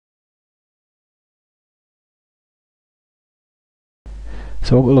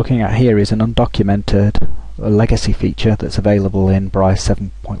So what we're looking at here is an undocumented legacy feature that's available in Bryce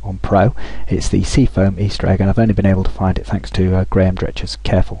 7.1 Pro. It's the Seafoam Easter egg, and I've only been able to find it thanks to Graham Dretcher's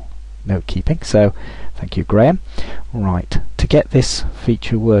careful note keeping, so thank you, Graham. Right, to get this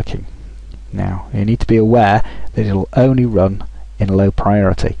feature working, now you need to be aware that it'll only run in low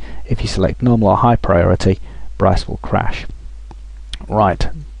priority. If you select normal or high priority, Bryce will crash. Right,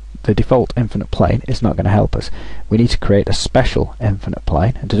 the default infinite plane is not going to help us. We need to create a special infinite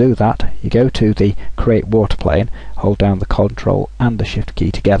plane, and to do that you go to the create water plane, hold down the Control and the Shift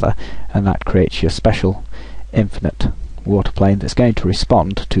key together, and that creates your special infinite water plane that's going to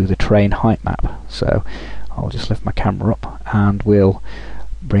respond to the terrain height map. So I'll just lift my camera up and we'll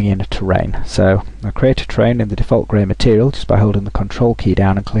bring in a terrain. So I'll create a terrain in the default grey material just by holding the Control key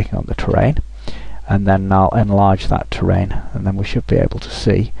down and clicking on the terrain, and then I'll enlarge that terrain, and then we should be able to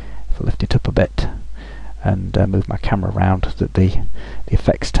see, if I lift it up a bit and move my camera around, that the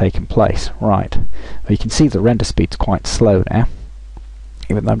effect's taken place. Right, well, you can see the render speed's quite slow now,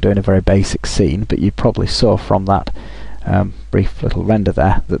 even though I'm doing a very basic scene, but you probably saw from that brief little render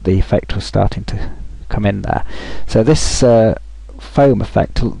there that the effect was starting to come in there. So this foam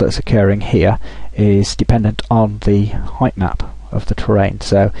effect that's occurring here is dependent on the height map of the terrain.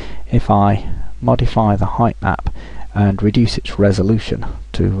 So if I modify the height map and reduce its resolution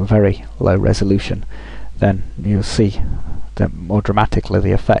to a very low resolution, then you'll see that more dramatically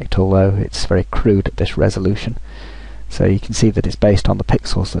the effect, although it's very crude at this resolution. So you can see that it's based on the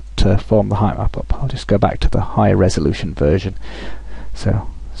pixels that form the height map up. I'll just go back to the higher resolution version. So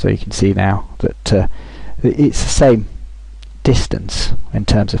you can see now that it's the same distance in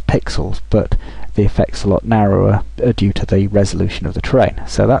terms of pixels, but the effect's a lot narrower due to the resolution of the terrain.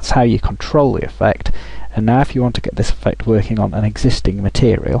 So that's how you control the effect. And now if you want to get this effect working on an existing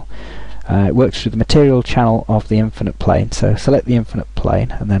material, it works through the material channel of the infinite plane. So select the infinite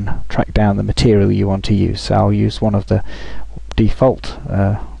plane and then track down the material you want to use. So I'll use one of the default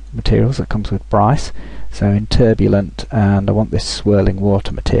materials that comes with Bryce, so in turbulent, and I want this swirling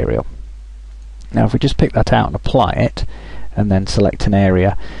water material. Now if we just pick that out and apply it and then select an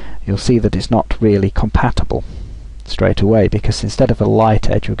area, you'll see that it's not really compatible straight away, because instead of a light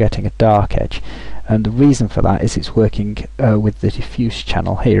edge we're getting a dark edge, and the reason for that is it's working with the diffuse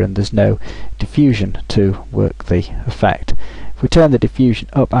channel here, and there's no diffusion to work the effect. If we turn the diffusion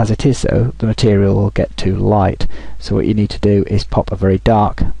up as it is though, the material will get too light, so what you need to do is pop a very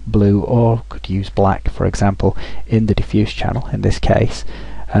dark blue, or could use black for example, in the diffuse channel in this case,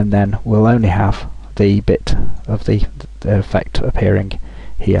 and then we'll only have the bit of the effect appearing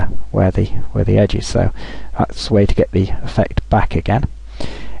here where the edge is. So that's the way to get the effect back again.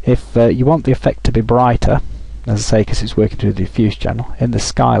 If you want the effect to be brighter, as I say, because it's working through the diffuse channel, in the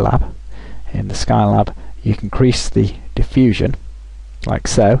Skylab you can increase the diffusion like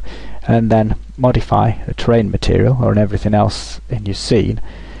so, and then modify a terrain material or everything else in your scene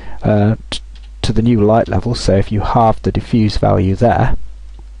to the new light level. So if you halve the diffuse value there,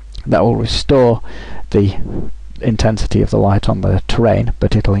 that will restore the intensity of the light on the terrain,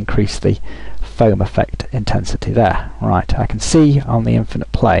 but it'll increase the foam effect intensity there. Right, I can see on the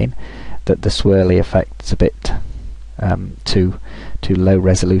infinite plane that the swirly effect is a bit too low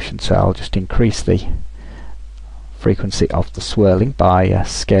resolution, so I'll just increase the frequency of the swirling by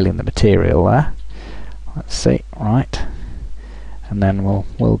scaling the material there. Let's see, right, and then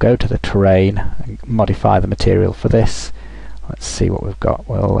we'll go to the terrain and modify the material for this. Let's see what we've got.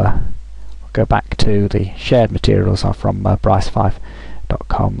 We'll go back to the shared materials are from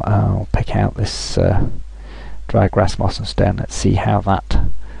Bryce5.com. I'll pick out this dry grass, moss and stone. Let's see how that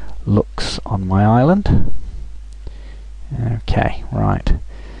looks on my island. Okay, right,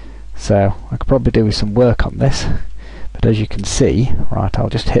 so I could probably do with some work on this, but as you can see, right, I'll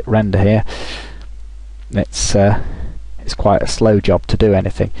just hit render here. It's quite a slow job to do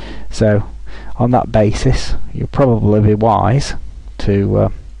anything, so on that basis you'll probably be wise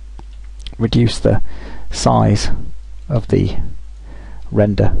to reduce the size of the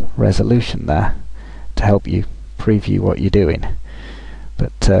render resolution there to help you preview what you're doing.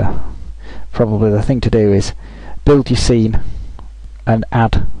 But probably the thing to do is build your scene and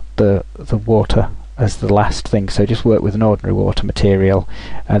add the water as the last thing. So just work with an ordinary water material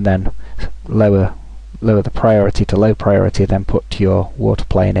and then lower the priority to low priority, then put your water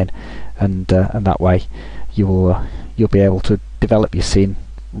plane in, and that way you'll be able to develop your scene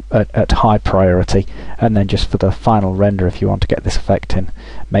at high priority, and then just for the final render, if you want to get this effect in,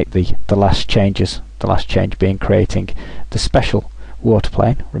 make the last changes, the last change being creating the special water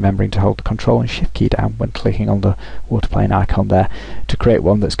plane, remembering to hold the Control and Shift key down when clicking on the water plane icon there to create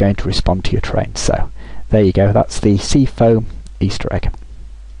one that's going to respond to your terrain. So there you go, that's the Seafoam Easter egg.